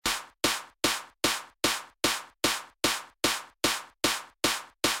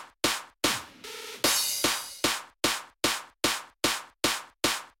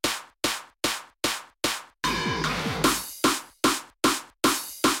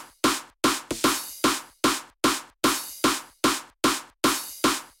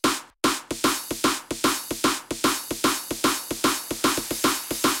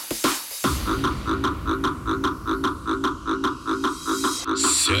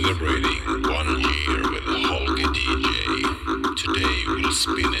Celebrating 1 year with holger.dj. Today we'll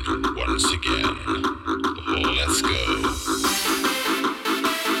spin it once again. Let's go.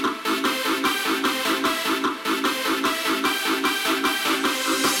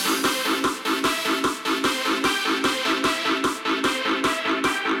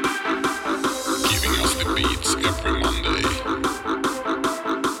 Every Monday,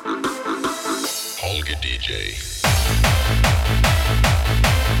 holger.dj.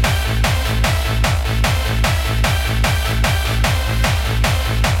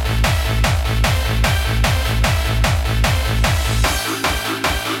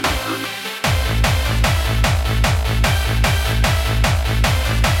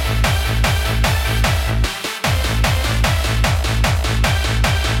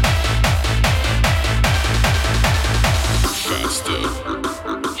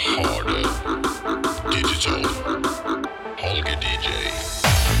 Harder, digital, holger.dj.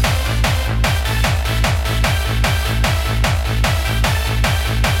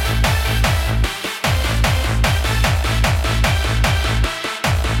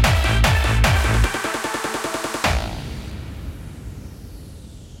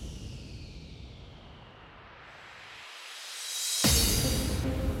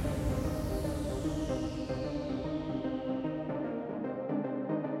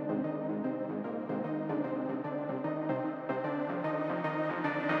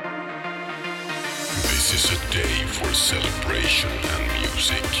 This is a day for celebration and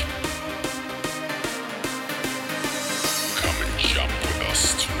music. Come and jump with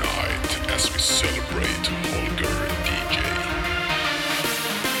us tonight as we celebrate holger.dj.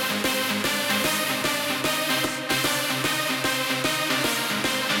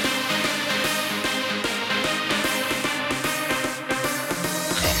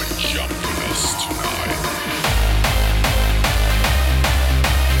 Come and jump with us tonight.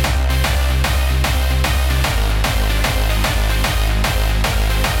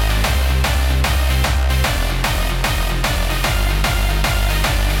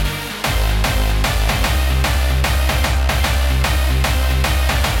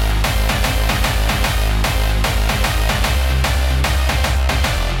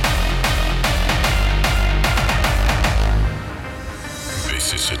 This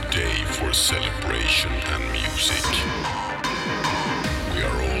is a day for celebration and music. We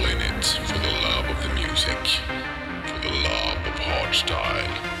are all in it for the love of the music, for the love of hardstyle.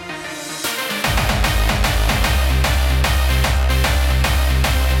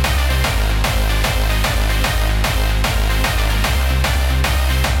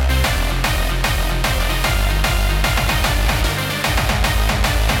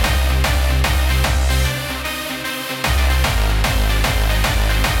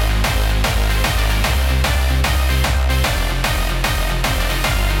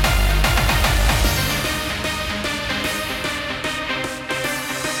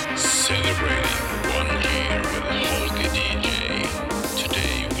 Celebrating 1 year with holger.dj.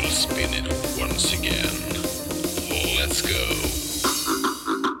 Today we'll spin it once again. Let's go.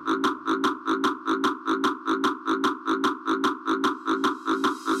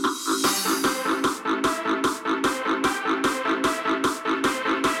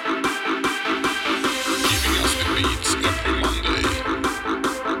 Giving us the beats every Monday.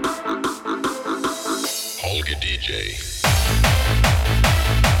 holger.dj.